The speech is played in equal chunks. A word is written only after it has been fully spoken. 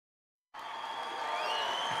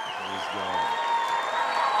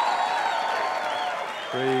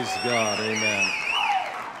Praise God, amen.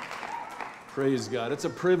 Praise God. It's a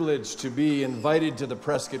privilege to be invited to the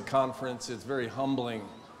Prescott conference. It's very humbling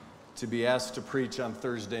to be asked to preach on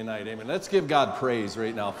Thursday night, amen. Let's give God praise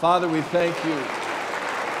right now. Father, we thank you.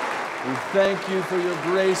 We thank you for your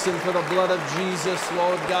grace and for the blood of Jesus,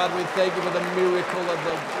 Lord God. We thank you for the miracle of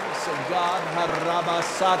the grace of God.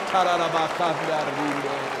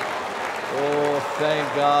 Oh,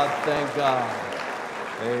 thank God, thank God.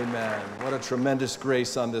 Amen. What a tremendous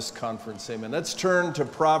grace on this conference. Amen. Let's turn to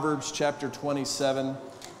Proverbs chapter 27.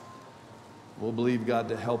 We'll believe God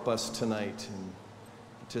to help us tonight and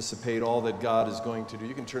anticipate all that God is going to do.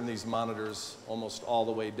 You can turn these monitors almost all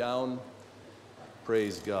the way down.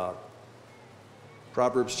 Praise God.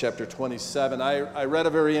 Proverbs chapter 27. I read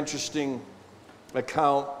a very interesting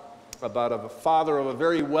account about a father of a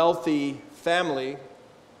very wealthy family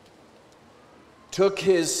took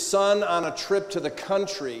his son on a trip to the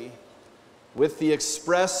country with the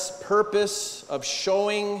express purpose of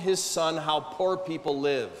showing his son how poor people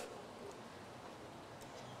live.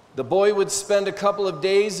 The boy would spend a couple of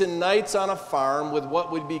days and nights on a farm with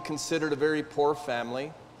what would be considered a very poor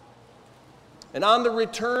family. And on the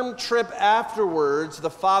return trip afterwards, the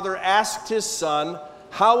father asked his son,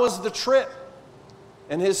 "How was the trip?"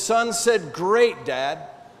 And his son said, "Great, Dad."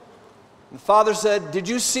 And the father said, "Did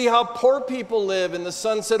you see how poor people live?" And the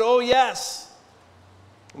son said, "Oh, yes."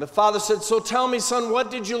 And the father said, "So tell me, son, what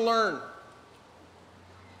did you learn?"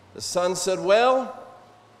 The son said, "Well,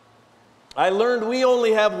 I learned we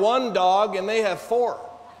only have one dog and they have four.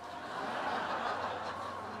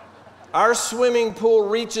 Our swimming pool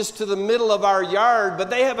reaches to the middle of our yard, but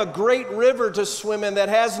they have a great river to swim in that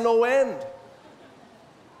has no end.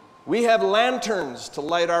 We have lanterns to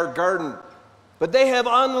light our garden, but they have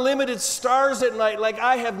unlimited stars at night like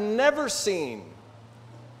I have never seen.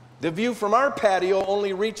 The view from our patio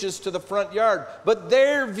only reaches to the front yard, but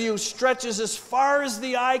their view stretches as far as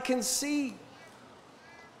the eye can see.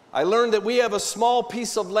 I learned that we have a small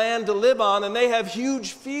piece of land to live on, and they have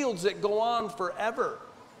huge fields that go on forever.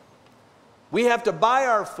 We have to buy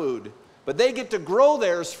our food, but they get to grow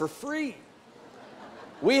theirs for free.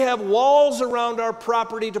 We have walls around our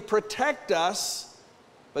property to protect us,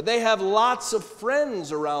 but they have lots of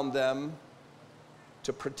friends around them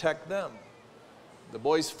to protect them." The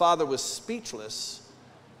boy's father was speechless,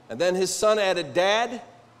 and then his son added, "Dad,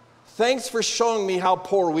 thanks for showing me how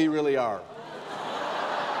poor we really are."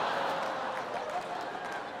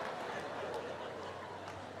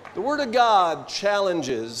 The Word of God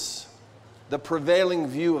challenges the prevailing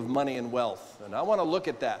view of money and wealth. And I want to look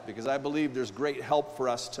at that because I believe there's great help for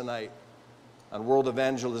us tonight on World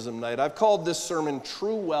Evangelism Night. I've called this sermon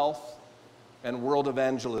True Wealth and World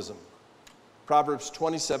Evangelism. Proverbs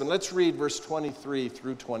 27. Let's read verse 23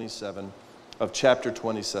 through 27 of chapter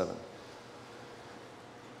 27.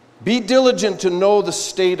 "Be diligent to know the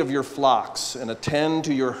state of your flocks and attend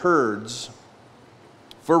to your herds.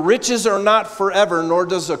 For riches are not forever, nor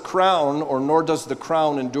does the crown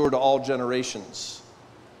endure to all generations.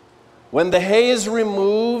 When the hay is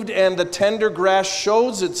removed and the tender grass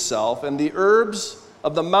shows itself, and the herbs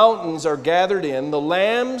of the mountains are gathered in, the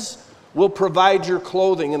lambs will provide your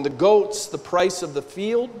clothing, and the goats the price of the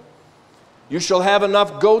field. You shall have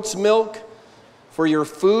enough goat's milk for your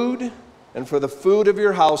food and for the food of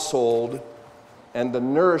your household and the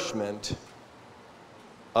nourishment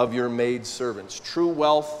of your maidservants." True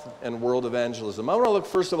wealth and world evangelism. I want to look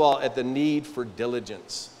first of all at the need for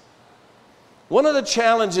diligence. One of the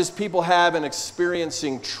challenges people have in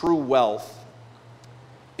experiencing true wealth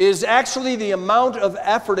is actually the amount of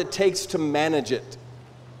effort it takes to manage it.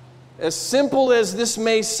 As simple as this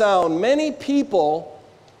may sound, many people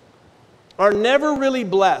are never really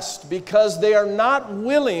blessed because they are not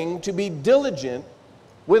willing to be diligent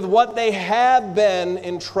with what they have been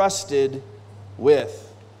entrusted with.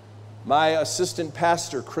 My assistant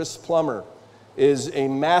pastor, Chris Plummer, is a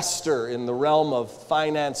master in the realm of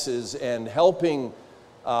finances and helping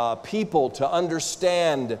people to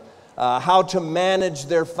understand how to manage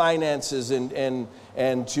their finances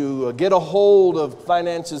and to get a hold of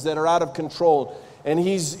finances that are out of control. And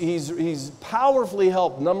he's powerfully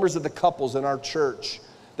helped numbers of the couples in our church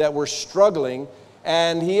that were struggling.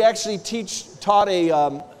 And he actually taught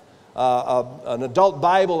an adult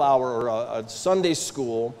Bible hour or a Sunday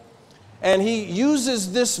school. And he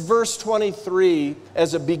uses this verse 23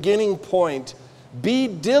 as a beginning point. "Be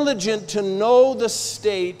diligent to know the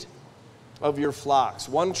state of your flocks."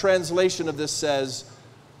 One translation of this says,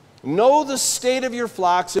 "Know the state of your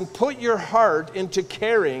flocks and put your heart into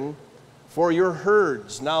caring for your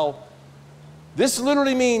herds." Now, this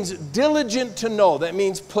literally means diligent to know. That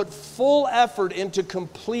means put full effort into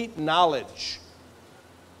complete knowledge.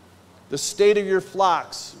 The state of your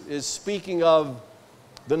flocks is speaking of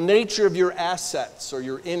the nature of your assets or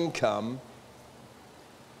your income.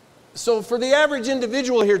 So for the average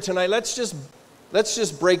individual here tonight, let's just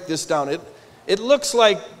break this down. It looks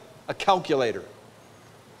like a calculator.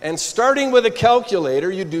 And starting with a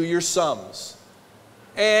calculator, you do your sums.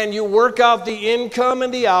 And you work out the income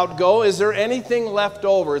and the outgo. Is there anything left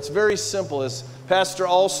over? It's very simple. As Pastor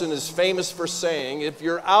Olson is famous for saying, if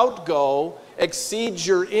your outgo exceeds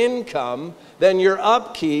your income, then your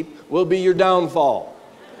upkeep will be your downfall.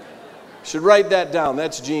 You should write that down.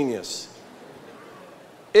 That's genius.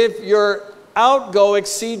 If your outgo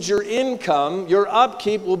exceeds your income, your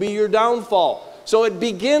upkeep will be your downfall. So it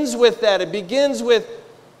begins with that. It begins with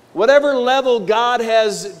whatever level God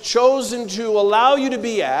has chosen to allow you to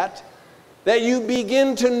be at, that you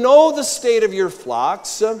begin to know the state of your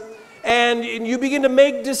flocks, and you begin to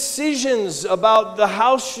make decisions about the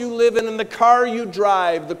house you live in and the car you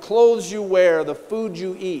drive, the clothes you wear, the food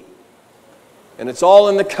you eat. And it's all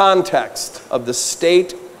in the context of the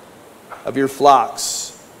state of your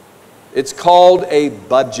flocks. It's called a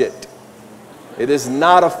budget. It is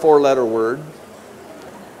not a four-letter word.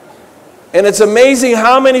 And it's amazing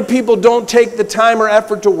how many people don't take the time or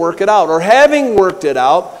effort to work it out, or having worked it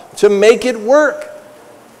out, to make it work.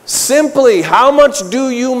 Simply, how much do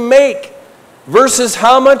you make versus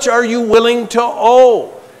how much are you willing to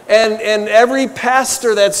owe? And every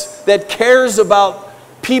pastor that cares about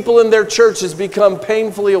people in their church has become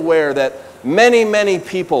painfully aware that many, many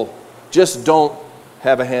people just don't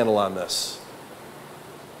have a handle on this.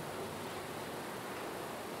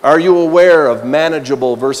 Are you aware of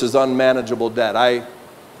manageable versus unmanageable debt? I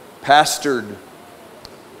pastored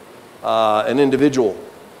an individual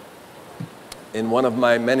in one of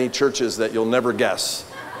my many churches that you'll never guess.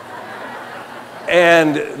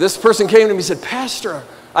 And this person came to me and said, "Pastor,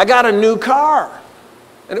 I got a new car."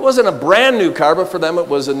 And it wasn't a brand new car, but for them it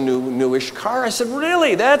was a newish car. I said,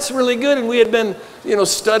 "Really? That's really good." And we had been,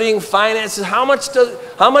 studying finances. How much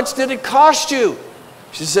did it cost you?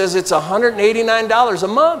 She says, "It's $189 a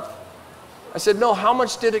month." I said, "No, how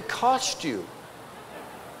much did it cost you?"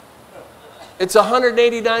 "It's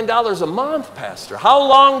 $189 a month, Pastor." "How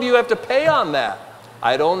long do you have to pay on that?"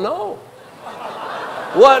 "I don't know."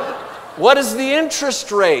 What is the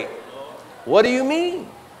interest rate?" "What do you mean?"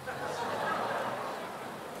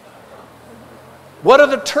 "What are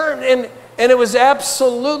the terms?" And it was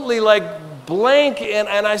absolutely like blank.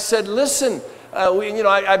 And I said, "Listen,"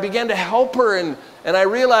 I began to help her, and I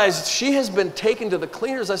realized she has been taken to the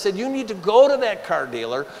cleaners. I said, "You need to go to that car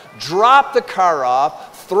dealer, drop the car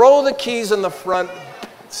off, throw the keys in the front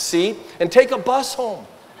seat, and take a bus home.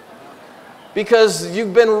 Because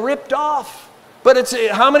you've been ripped off." But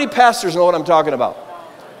how many pastors know what I'm talking about?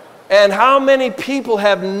 And how many people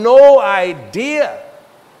have no idea?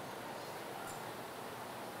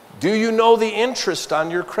 Do you know the interest on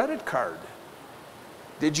your credit card?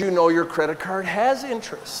 Did you know your credit card has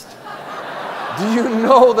interest? Do you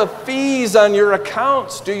know the fees on your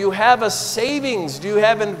accounts? Do you have a savings? Do you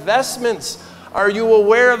have investments? Are you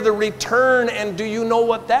aware of the return, and do you know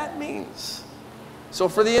what that means? So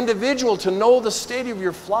for the individual to know the state of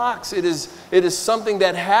your flocks, it is something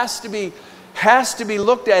that has to be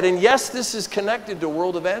looked at. And yes, this is connected to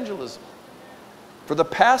world evangelism. For the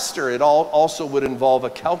pastor, it also would involve a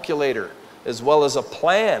calculator as well as a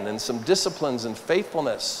plan and some disciplines and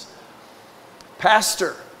faithfulness.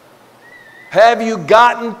 Pastor, have you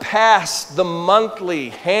gotten past the monthly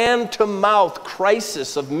hand-to-mouth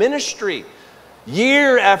crisis of ministry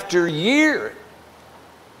year after year?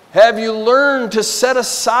 Have you learned to set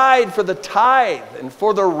aside for the tithe and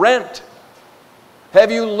for the rent?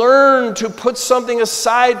 Have you learned to put something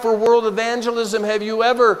aside for world evangelism? Have you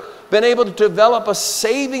ever been able to develop a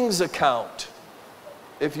savings account?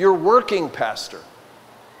 If you're working, pastor,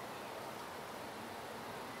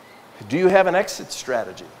 do you have an exit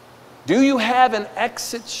strategy? Do you have an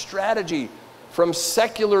exit strategy from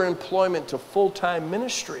secular employment to full-time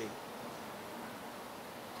ministry?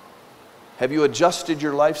 Have you adjusted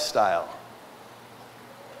your lifestyle?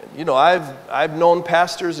 I've known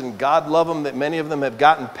pastors, and God love them, that many of them have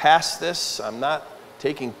gotten past this. I'm not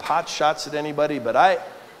taking pot shots at anybody, but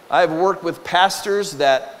I've worked with pastors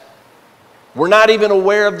that were not even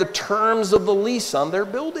aware of the terms of the lease on their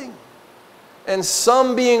building. And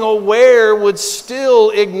some, being aware, would still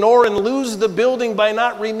ignore and lose the building by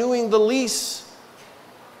not renewing the lease.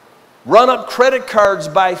 Run up credit cards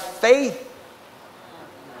by faith,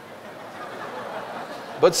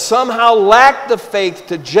 but somehow lack the faith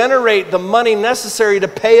to generate the money necessary to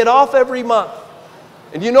pay it off every month.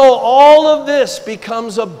 And all of this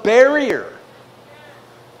becomes a barrier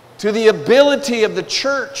to the ability of the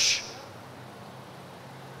church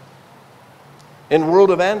in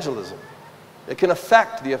world evangelism. It can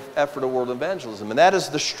affect the effort of world evangelism, and that is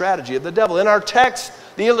the strategy of the devil. In our text,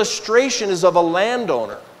 the illustration is of a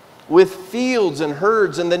landowner with fields and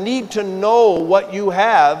herds and the need to know what you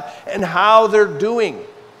have and how they're doing.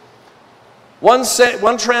 One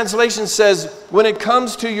translation says, when it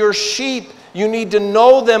comes to your sheep, you need to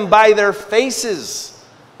know them by their faces.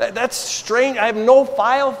 That's strange. I have no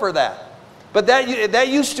file for that. But that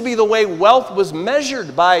used to be the way wealth was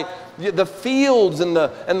measured, by the fields and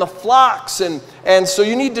the flocks. And so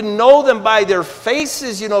you need to know them by their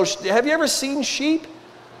faces. You know, have you ever seen sheep?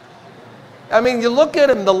 I mean, you look at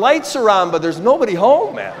them, the lights are on, but there's nobody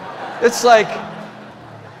home, man. It's like,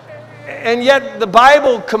 and yet the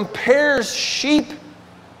Bible compares sheep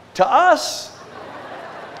to us.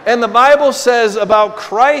 And the Bible says about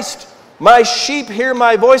Christ, my sheep hear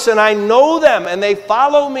my voice and I know them and they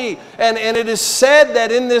follow me. And it is said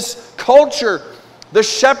that in this culture, the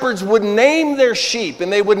shepherds would name their sheep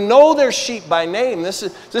and they would know their sheep by name. This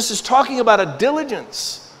is talking about a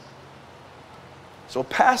diligence. So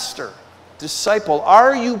pastor, disciple,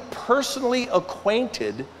 are you personally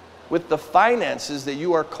acquainted with the finances that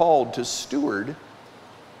you are called to steward?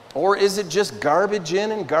 Or is it just garbage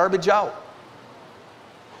in and garbage out?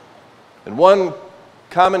 And one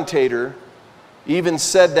commentator even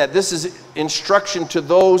said that this is instruction to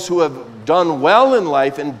those who have done well in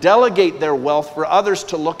life and delegate their wealth for others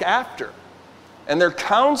to look after. And they're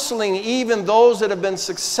counseling even those that have been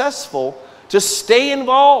successful to stay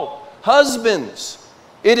involved. Husbands,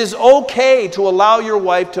 it is okay to allow your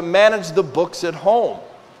wife to manage the books at home.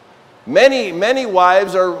 Many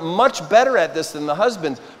wives are much better at this than the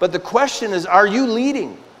husbands. But the question is, are you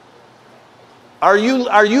leading? Are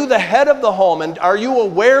you the head of the home, and are you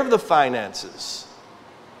aware of the finances?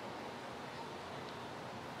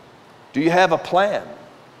 Do you have a plan?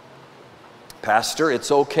 Pastor, it's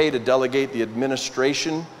okay to delegate the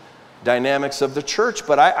administration dynamics of the church,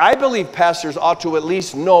 but I believe pastors ought to at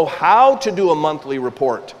least know how to do a monthly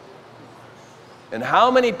report. And how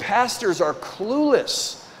many pastors are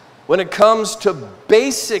clueless when it comes to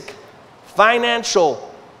basic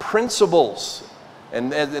financial principles?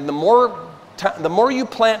 And the more you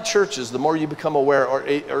plant churches, the more you become aware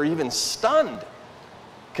or even stunned.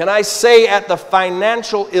 Can I say at the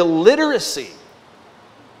financial illiteracy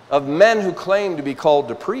of men who claim to be called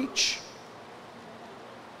to preach?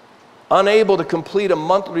 Unable to complete a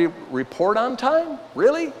monthly report on time?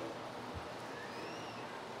 Really?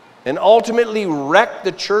 And ultimately wreck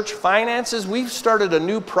the church finances? We've started a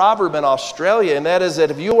new proverb in Australia, and that is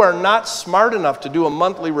that if you are not smart enough to do a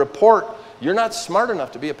monthly report, you're not smart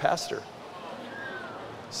enough to be a pastor.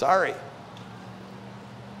 Sorry.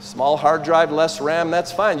 Small hard drive, less RAM,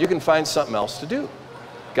 that's fine. You can find something else to do.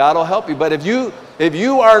 God will help you. But if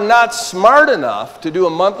you are not smart enough to do a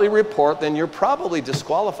monthly report, then you're probably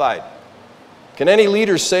disqualified. Can any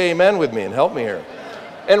leaders say amen with me and help me here?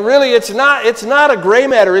 And really, it's not a gray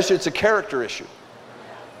matter issue, it's a character issue.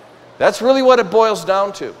 That's really what it boils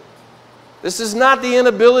down to. This is not the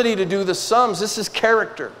inability to do the sums, this is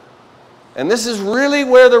character. And this is really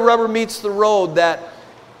where the rubber meets the road, that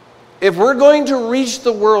if we're going to reach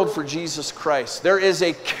the world for Jesus Christ, there is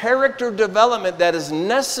a character development that is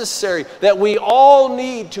necessary, that we all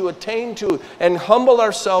need to attain to and humble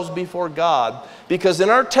ourselves before God. Because in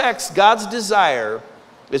our text, God's desire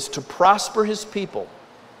is to prosper His people.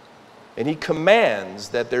 And He commands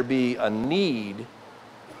that there be a need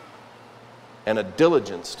and a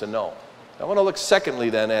diligence to know. I want to look secondly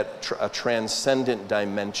then at a transcendent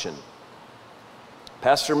dimension.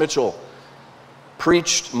 Pastor Mitchell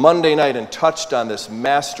preached Monday night and touched on this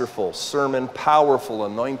masterful sermon, powerful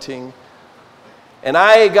anointing. And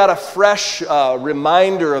I got a fresh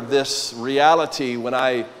reminder of this reality when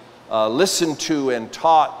I listened to and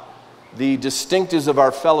taught the distinctives of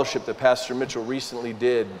our fellowship that Pastor Mitchell recently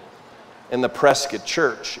did in the Prescott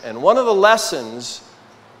church. And one of the lessons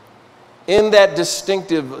in that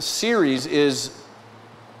distinctive series is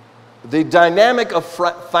the dynamic of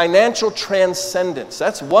financial transcendence.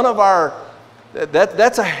 That's one of our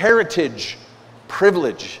That's a heritage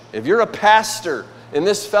privilege. If you're a pastor in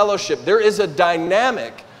this fellowship, there is a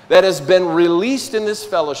dynamic that has been released in this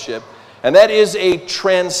fellowship, and that is a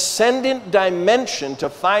transcendent dimension to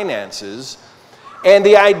finances. And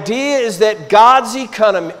the idea is that God's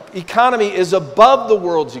economy is above the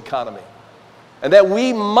world's economy, and that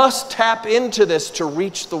we must tap into this to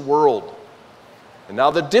reach the world. And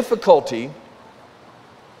now the difficulty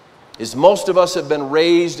is most of us have been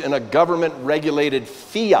raised in a government-regulated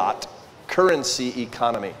fiat currency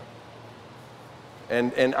economy.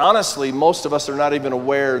 And honestly, most of us are not even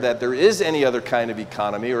aware that there is any other kind of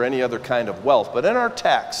economy or any other kind of wealth. But in our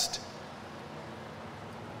text,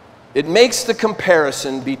 It makes the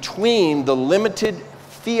comparison between the limited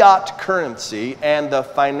fiat currency and the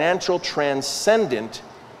financial transcendent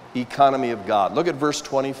economy of God. Look at verse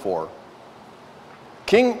 24.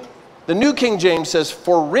 The New King James says,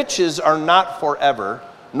 "For riches are not forever,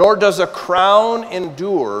 nor does a crown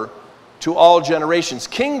endure to all generations."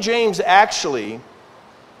 King James actually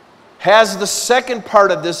has the second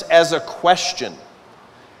part of this as a question.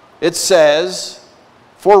 It says,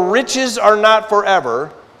 "For riches are not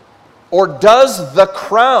forever, or does the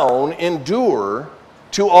crown endure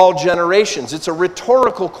to all generations?" It's a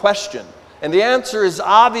rhetorical question. And the answer is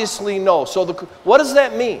obviously no. So what does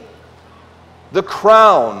that mean? The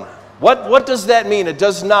crown. What does that mean? It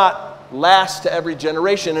does not last to every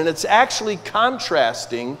generation. And it's actually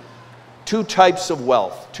contrasting two types of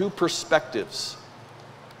wealth, two perspectives,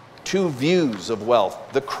 two views of wealth.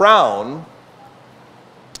 The crown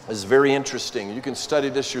is very interesting. You can study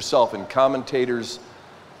this yourself, and commentators,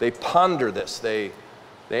 they ponder this. They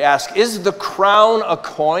ask, is the crown a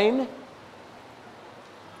coin?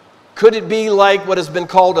 Could it be like what has been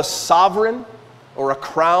called a sovereign, or a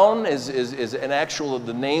crown is an actual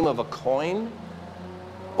the name of a coin?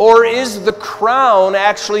 Or is the crown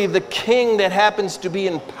actually the king that happens to be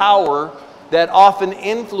in power that often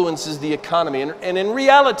influences the economy? And in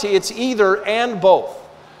reality, it's either and both,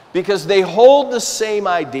 because they hold the same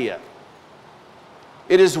idea.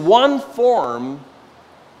 It is one form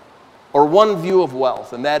or one view of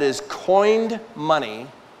wealth, and that is coined money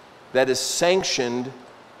that is sanctioned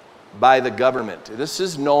by the government. This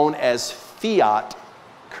is known as fiat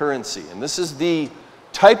currency. And this is the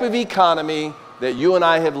type of economy that you and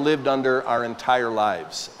I have lived under our entire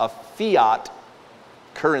lives. A fiat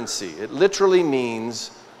currency. It literally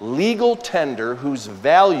means legal tender whose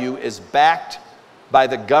value is backed by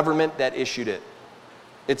the government that issued it.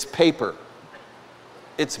 It's paper.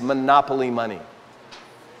 It's monopoly money.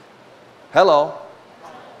 Hello.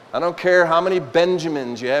 I don't care how many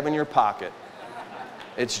Benjamins you have in your pocket.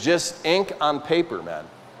 It's just ink on paper, man.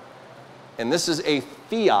 And this is a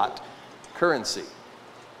fiat currency.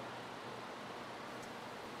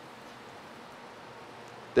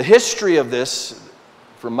 The history of this,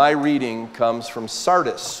 from my reading, comes from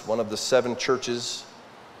Sardis, one of the 7 churches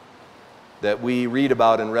that we read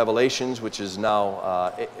about in Revelations, which is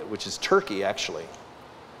Turkey, actually.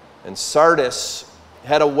 And Sardis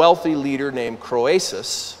had a wealthy leader named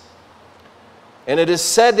Croesus, and it is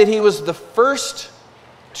said that he was the first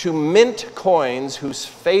to mint coins whose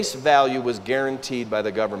face value was guaranteed by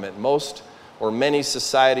the government. Most or many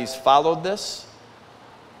societies followed this.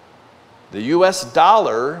 The US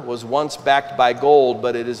dollar was once backed by gold,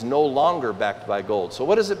 but it is no longer backed by gold. So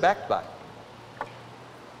what is it backed by?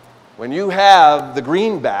 When you have the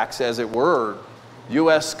greenbacks, as it were,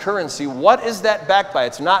 US currency, what is that backed by?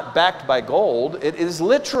 It's not backed by gold. It is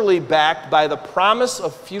literally backed by the promise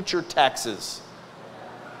of future taxes.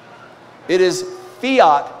 It is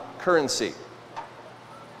fiat currency.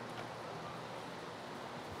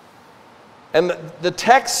 And the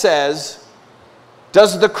text says,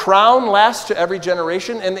 does the crown last to every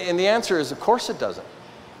generation? And the answer is, of course it doesn't.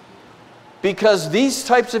 Because these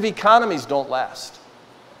types of economies don't last.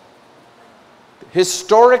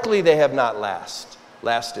 Historically, they have not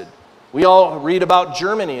lasted. We all read about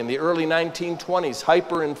Germany in the early 1920s,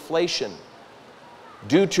 hyperinflation,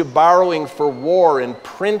 due to borrowing for war and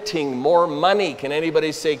printing more money. Can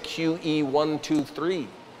anybody say QE 1, 2, 3?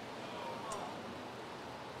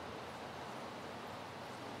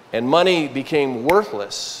 And money became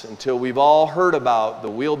worthless until we've all heard about the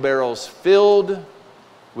wheelbarrows filled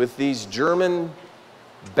with these German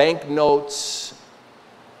banknotes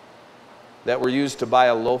that were used to buy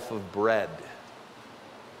a loaf of bread.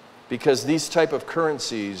 Because these type of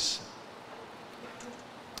currencies,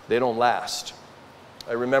 they don't last.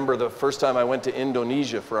 I remember the first time I went to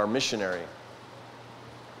Indonesia for our missionary.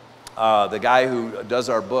 The guy who does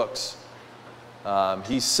our books,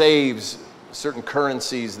 he saves certain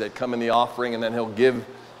currencies that come in the offering, and then he'll give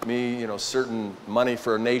me, certain money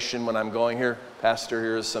for a nation when I'm going here. Pastor,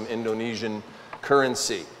 here is some Indonesian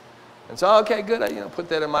currency. And so, okay, good. I put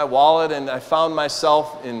that in my wallet, and I found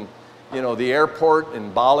myself in the airport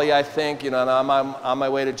in Bali, I think. And I'm on my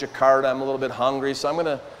way to Jakarta. I'm a little bit hungry, so I'm going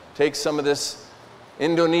to take some of this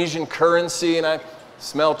Indonesian currency, and I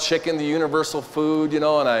smell chicken, the universal food, and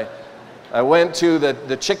I went to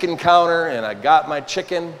the chicken counter, and I got my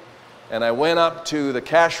chicken, and I went up to the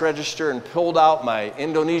cash register and pulled out my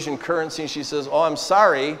Indonesian currency, and she says, "Oh, I'm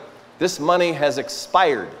sorry, this money has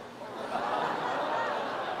expired."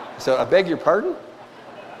 I said, "I beg your pardon?"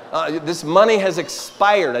 "This money has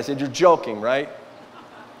expired." I said, "You're joking, right?"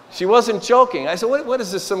 She wasn't joking. I said, what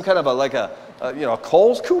is this, some kind of like a a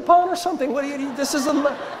Kohl's coupon or something? What do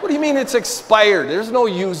you mean it's expired? There's no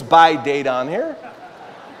use by date on here.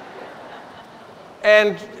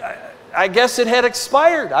 And I guess it had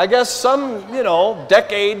expired. I guess some,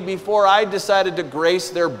 decade before I decided to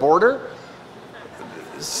grace their border,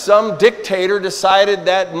 some dictator decided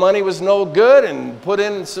that money was no good and put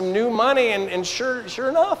in some new money, and sure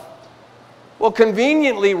enough. Well,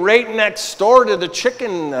 conveniently, right next door to the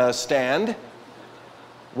chicken stand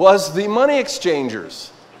was the money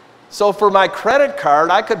exchangers. So for my credit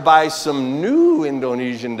card, I could buy some new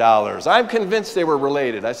Indonesian dollars. I'm convinced they were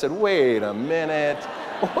related. I said, wait a minute.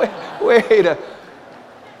 Wait a...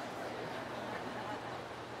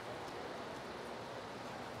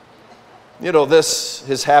 This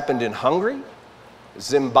has happened in Hungary,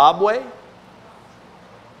 Zimbabwe.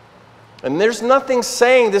 And there's nothing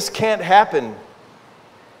saying this can't happen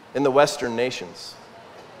in the Western nations.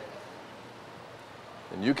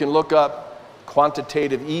 And you can look up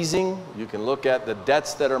quantitative easing. You can look at the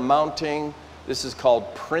debts that are mounting. This is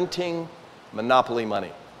called printing monopoly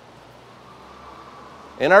money.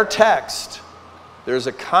 In our text, there's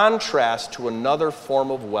a contrast to another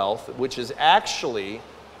form of wealth, which is actually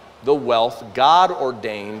the wealth God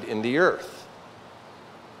ordained in the earth.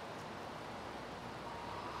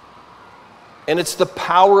 And it's the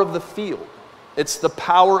power of the field. It's the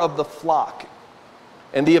power of the flock.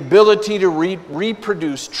 And the ability to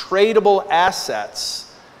reproduce tradable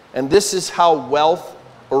assets. And this is how wealth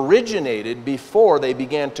originated before they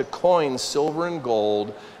began to coin silver and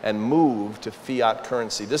gold and move to fiat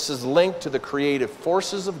currency. This is linked to the creative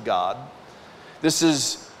forces of God. This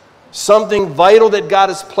is something vital that God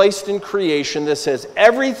has placed in creation. This has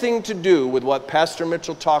everything to do with what Pastor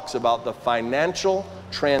Mitchell talks about, the financial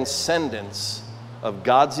transcendence of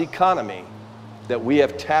God's economy that we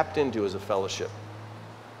have tapped into as a fellowship.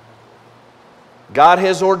 God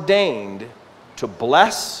has ordained to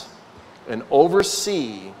bless and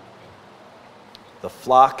oversee the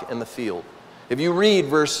flock and the field. If you read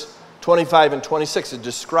verse 25 and 26, it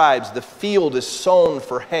describes the field is sown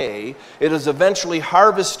for hay. It is eventually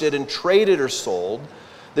harvested and traded or sold.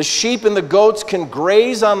 The sheep and the goats can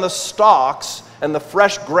graze on the stalks and the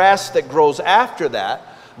fresh grass that grows after that.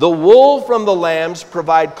 The wool from the lambs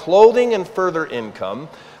provide clothing and further income.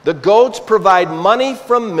 The goats provide money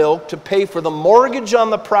from milk to pay for the mortgage on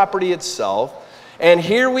the property itself. And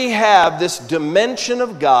here we have this dimension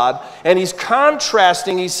of God, and he's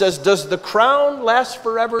contrasting. He says, does the crown last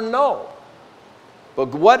forever? No. But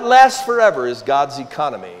what lasts forever is God's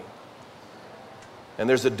economy. And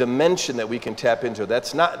there's a dimension that we can tap into.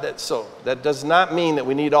 That does not mean that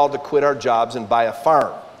we need all to quit our jobs and buy a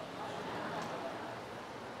farm.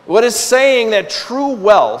 What is saying that true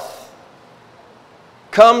wealth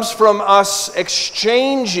comes from us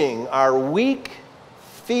exchanging our weak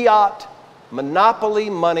fiat monopoly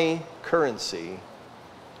money currency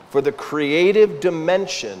for the creative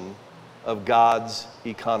dimension of God's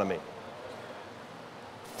economy.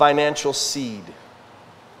 Financial seed.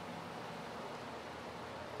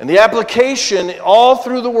 And the application all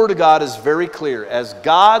through the Word of God is very clear. As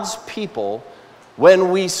God's people,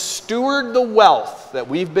 when we steward the wealth that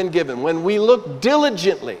we've been given, when we look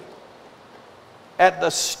diligently at the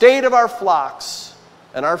state of our flocks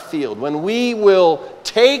and our field, when we will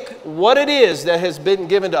take what it is that has been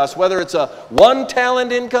given to us, whether it's a 1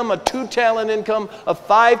 talent income, a 2 talent income, a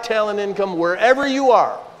 5 talent income, wherever you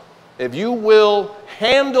are, if you will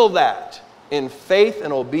handle that in faith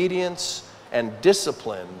and obedience and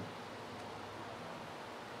discipline,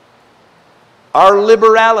 our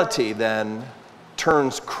liberality then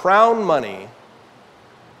turns crown money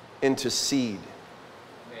into seed.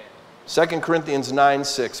 2 Corinthians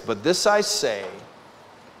 9:6, but this I say,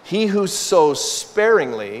 he who sows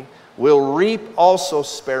sparingly will reap also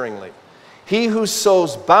sparingly. He who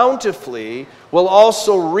sows bountifully will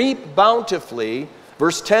also reap bountifully.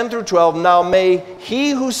 Verse 10 through 12, now may he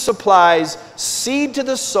who supplies seed to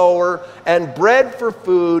the sower and bread for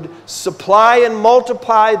food supply and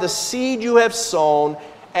multiply the seed you have sown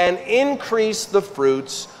and increase the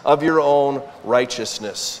fruits of your own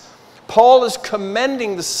righteousness. Paul is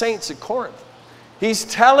commending the saints at Corinth. He's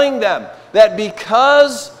telling them that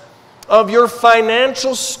because of your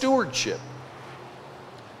financial stewardship,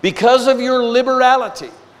 because of your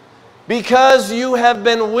liberality, because you have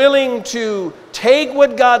been willing to take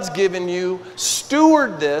what God's given you,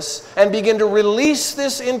 steward this, and begin to release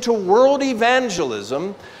this into world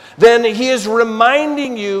evangelism, then he is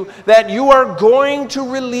reminding you that you are going to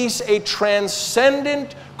release a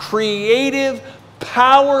transcendent, creative,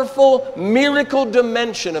 powerful, miracle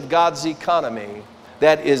dimension of God's economy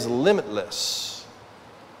that is limitless.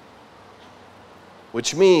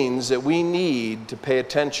 which means that we need to pay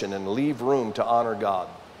attention and leave room to honor God.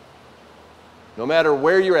 No matter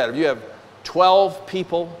where you're at, if you have 12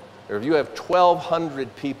 people or if you have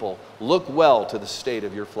 1,200 people, look well to the state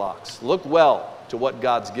of your flocks. Look well to what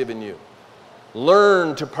God's given you.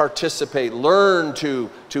 Learn to participate. Learn to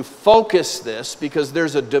focus this, because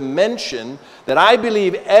there's a dimension that I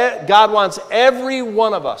believe God wants every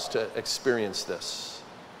one of us to experience this.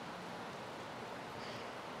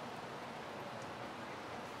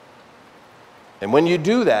 And when you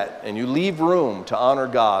do that and you leave room to honor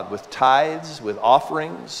God with tithes, with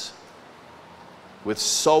offerings, with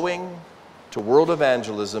sowing to world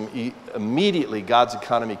evangelism, immediately God's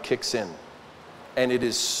economy kicks in. And it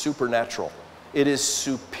is supernatural. It is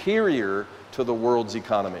superior to the world's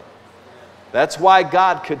economy. That's why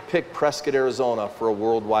God could pick Prescott, Arizona for a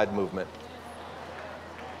worldwide movement,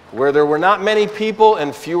 where there were not many people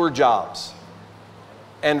and fewer jobs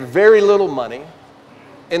and very little money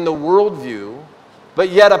in the worldview, but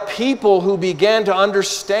yet a people who began to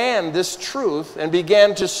understand this truth and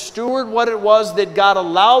began to steward what it was that God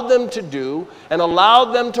allowed them to do and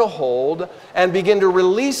allowed them to hold, and begin to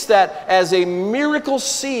release that as a miracle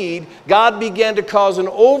seed. God began to cause an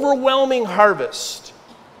overwhelming harvest.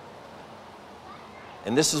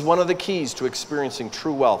 And this is one of the keys to experiencing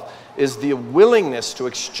true wealth, is the willingness to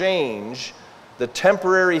exchange the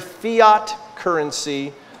temporary fiat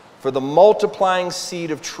currency for the multiplying seed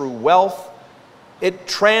of true wealth. It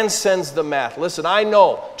transcends the math. Listen, I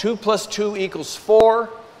know 2 + 2 = 4.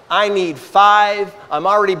 I need 5. I'm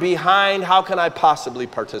already behind. How can I possibly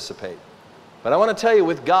participate? But I want to tell you,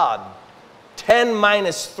 with God, 10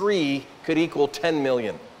 minus 3 could equal 10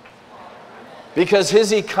 million. Because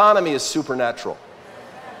His economy is supernatural.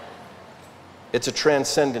 It's a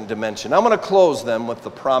transcendent dimension. I'm going to close them with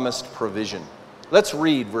the promised provision. Let's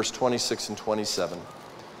read verse 26 and 27.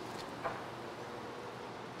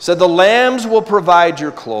 Said, the lambs will provide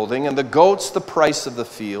your clothing, and the goats the price of the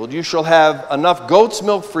field. You shall have enough goat's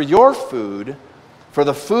milk for your food, for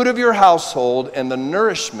the food of your household, and the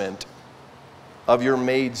nourishment of your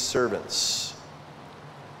maid servants.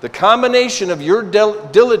 The combination of your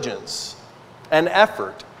diligence and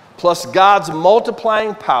effort, plus God's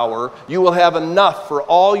multiplying power, you will have enough for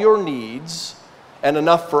all your needs, and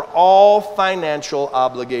enough for all financial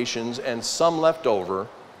obligations, and some left over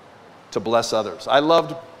to bless others. I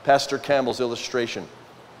loved Pastor Campbell's illustration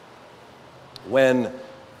when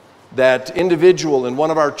that individual in one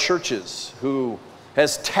of our churches who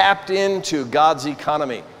has tapped into God's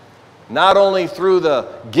economy, not only through the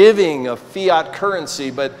giving of fiat currency,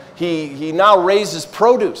 but he now raises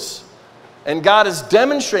produce. And God is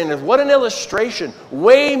demonstrating, what an illustration,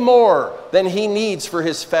 way more than he needs for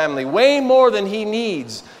his family, way more than he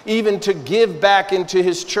needs even to give back into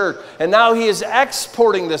his church. And now he is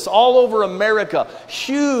exporting this all over America,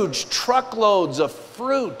 huge truckloads of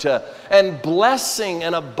fruit and blessing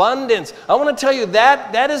and abundance. I want to tell you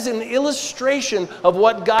that is an illustration of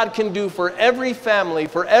what God can do for every family,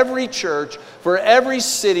 for every church, for every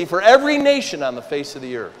city, for every nation on the face of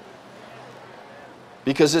the earth.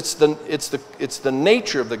 Because it's the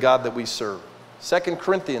nature of the God that we serve. 2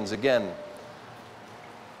 Corinthians, again,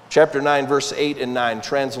 chapter 9, verse 8 and 9,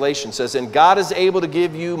 translation says, and God is able to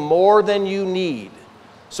give you more than you need,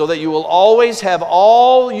 so that you will always have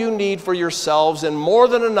all you need for yourselves and more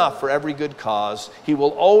than enough for every good cause. He will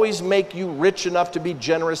always make you rich enough to be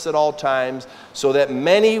generous at all times, so that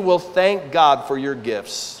many will thank God for your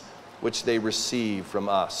gifts, which they receive from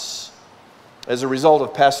us. As a result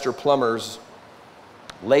of Pastor Plummer's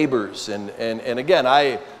labors, and again,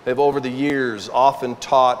 I have over the years often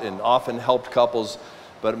taught and often helped couples,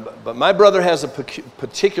 but my brother has a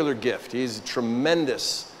particular gift. He's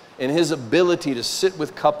tremendous in his ability to sit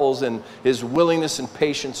with couples and his willingness and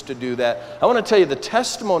patience to do that. I want to tell you, the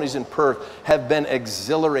testimonies in Perth have been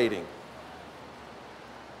exhilarating.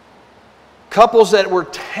 Couples that were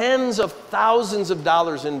tens of thousands of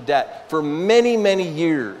dollars in debt for many, many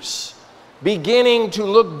years, beginning to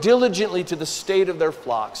look diligently to the state of their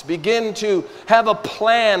flocks, begin to have a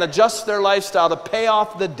plan, adjust their lifestyle to pay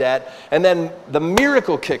off the debt, and then the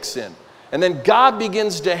miracle kicks in. And then God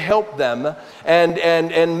begins to help them,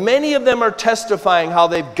 and many of them are testifying how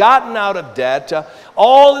they've gotten out of debt,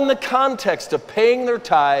 all in the context of paying their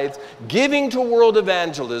tithes, giving to world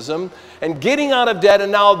evangelism, and getting out of debt, and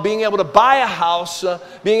now being able to buy a house,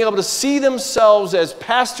 being able to see themselves as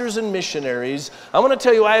pastors and missionaries. I want to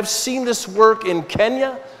tell you, I have seen this work in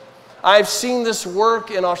Kenya. I've seen this work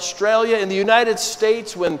in Australia, in the United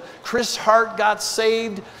States. When Chris Hart got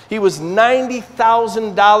saved, he was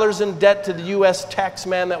 $90,000 in debt to the U.S.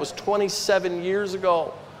 taxman. That was 27 years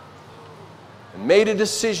ago. And made a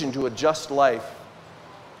decision to adjust life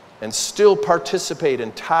and still participate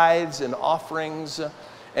in tithes and offerings.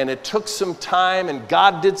 And it took some time, and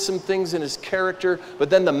God did some things in his character, but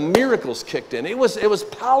then the miracles kicked in. It was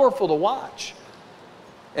powerful to watch.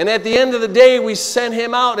 And at the end of the day, we sent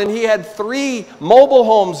him out, and he had 3 mobile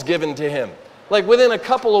homes given to him. Like within a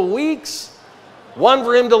couple of weeks. One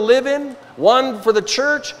for him to live in, one for the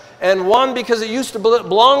church, and one because it used to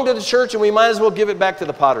belong to the church, and we might as well give it back to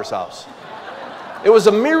the potter's house. It was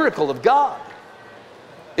a miracle of God.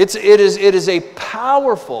 It is a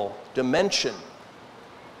powerful dimension.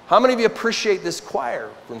 How many of you appreciate this choir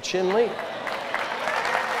from Chin Lee?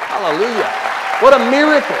 Hallelujah. What a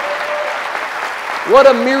miracle. What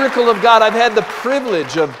a miracle of God. I've had the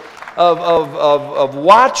privilege of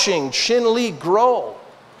watching Chin Lee grow.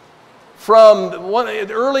 From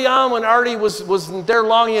early on when Artie wasn't there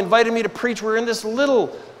long, he invited me to preach. We were in this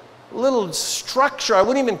little structure. I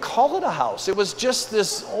wouldn't even call it a house. It was just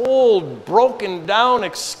this old, broken down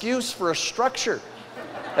excuse for a structure.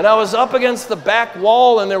 And I was up against the back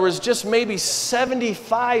wall, and there was just maybe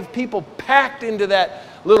 75 people packed into that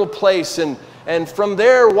little place. And from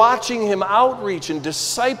there, watching him outreach and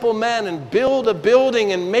disciple men and build a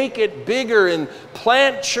building and make it bigger and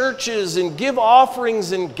plant churches and give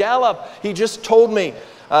offerings in Gallup. He just told me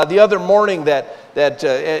the other morning that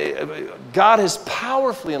God has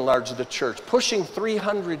powerfully enlarged the church, pushing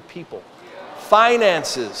 300 people.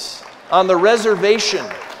 Finances on the reservation,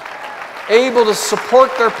 able to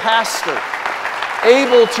support their pastor,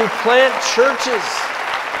 able to plant churches.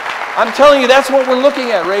 I'm telling you, that's what we're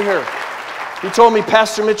looking at right here. He told me,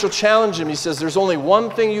 Pastor Mitchell challenged him. He says, there's only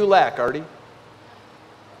one thing you lack, Artie.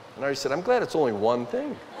 And Artie said, I'm glad it's only one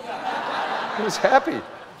thing. He was happy.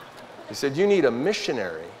 He said, you need a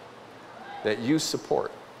missionary that you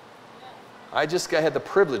support. I had the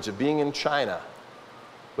privilege of being in China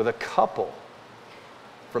with a couple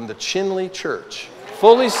from the Chin Lee Church,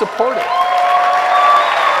 fully supported.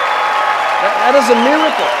 That is a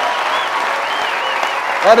miracle.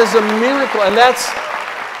 That is a miracle. And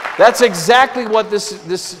that's exactly what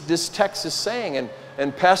this text is saying.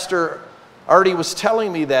 And Pastor Artie was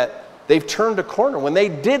telling me that they've turned a corner. When they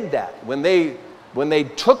did that, when they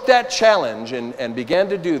took that challenge and began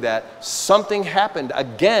to do that, something happened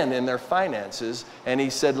again in their finances. And he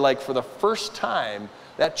said, like, for the first time,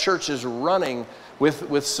 that church is running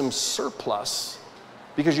with some surplus,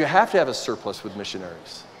 because you have to have a surplus with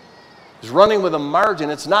missionaries. It's running with a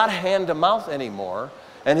margin. It's not hand to mouth anymore.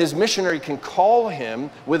 And his missionary can call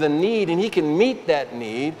him with a need, and he can meet that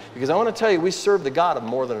need, because I want to tell you, we serve the God of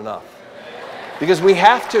more than enough. Because we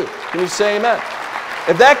have to. Can you say amen?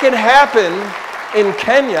 If that can happen in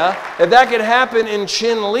Kenya, if that can happen in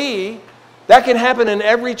Chin Lee, that can happen in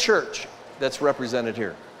every church that's represented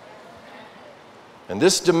here. And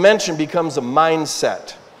this dimension becomes a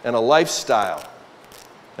mindset and a lifestyle.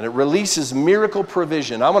 And it releases miracle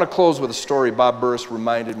provision. I want to close with a story Bob Burris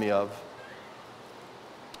reminded me of.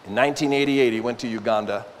 In 1988, he went to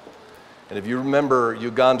Uganda. And if you remember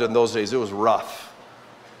Uganda in those days, it was rough.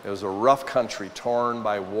 It was a rough country, torn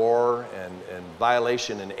by war and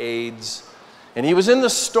violation and AIDS. And he was in the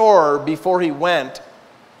store before he went,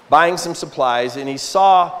 buying some supplies, and he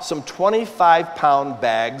saw some 25-pound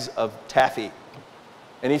bags of taffy.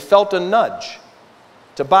 And he felt a nudge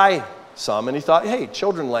to buy some. And he thought, hey,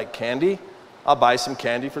 children like candy. I'll buy some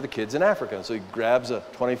candy for the kids in Africa. So he grabs a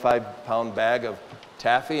 25-pound bag of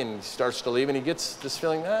taffy and he starts to leave, and he gets this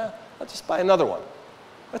feeling, I'll just buy another one.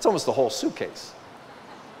 That's almost the whole suitcase.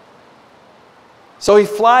 So he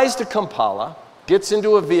flies to Kampala, gets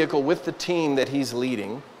into a vehicle with the team that he's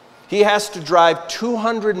leading. He has to drive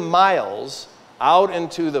 200 miles out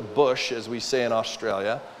into the bush, as we say in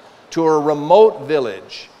Australia, to a remote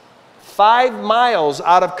village. 5 miles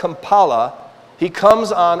out of Kampala, he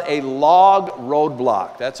comes on a log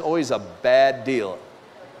roadblock. That's always a bad deal.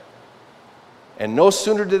 And no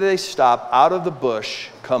sooner do they stop, out of the bush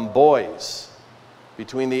come boys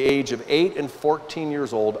between the age of 8 and 14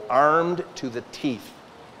 years old, armed to the teeth,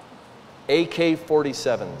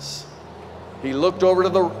 AK-47s. He looked over to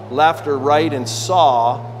the left or right and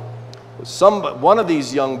saw one of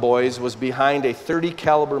these young boys was behind a .30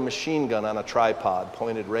 caliber machine gun on a tripod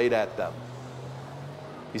pointed right at them.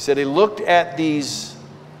 He said he looked at these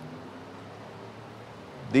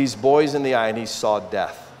boys in the eye and he saw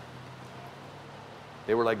death.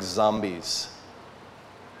 They were like zombies.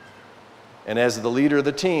 And as the leader of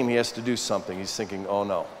the team, he has to do something. He's thinking, oh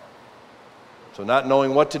no. So not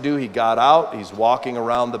knowing what to do, he got out. He's walking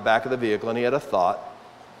around the back of the vehicle, and he had a thought.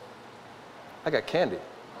 I got candy.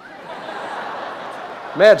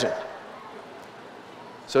 Imagine.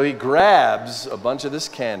 So he grabs a bunch of this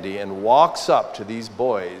candy and walks up to these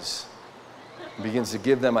boys and begins to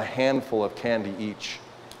give them a handful of candy each.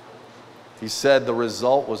 He said the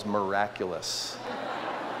result was miraculous.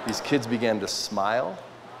 These kids began to smile.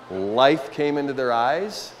 Life came into their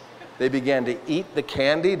eyes. They began to eat the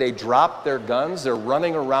candy. They dropped their guns. They're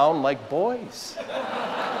running around like boys.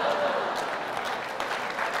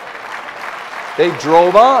 They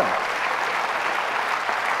drove on.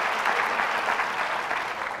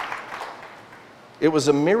 It was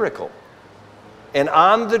a miracle. And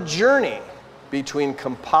on the journey between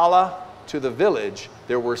Kampala to the village,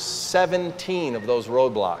 there were 17 of those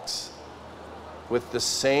roadblocks with the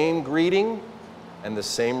same greeting and the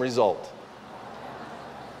same result.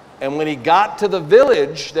 And when he got to the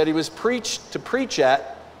village that he was to preach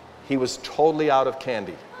at, he was totally out of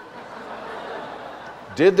candy.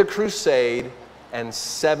 Did the crusade, and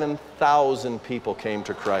 7,000 people came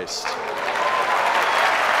to Christ.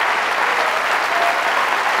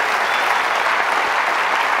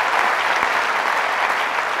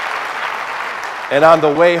 And on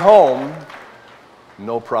the way home,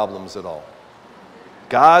 no problems at all.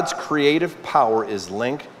 God's creative power is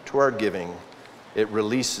linked to our giving. It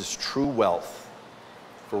releases true wealth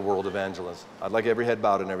for world evangelism. I'd like every head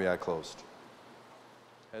bowed and every eye closed.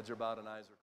 Heads are bowed and eyes are closed.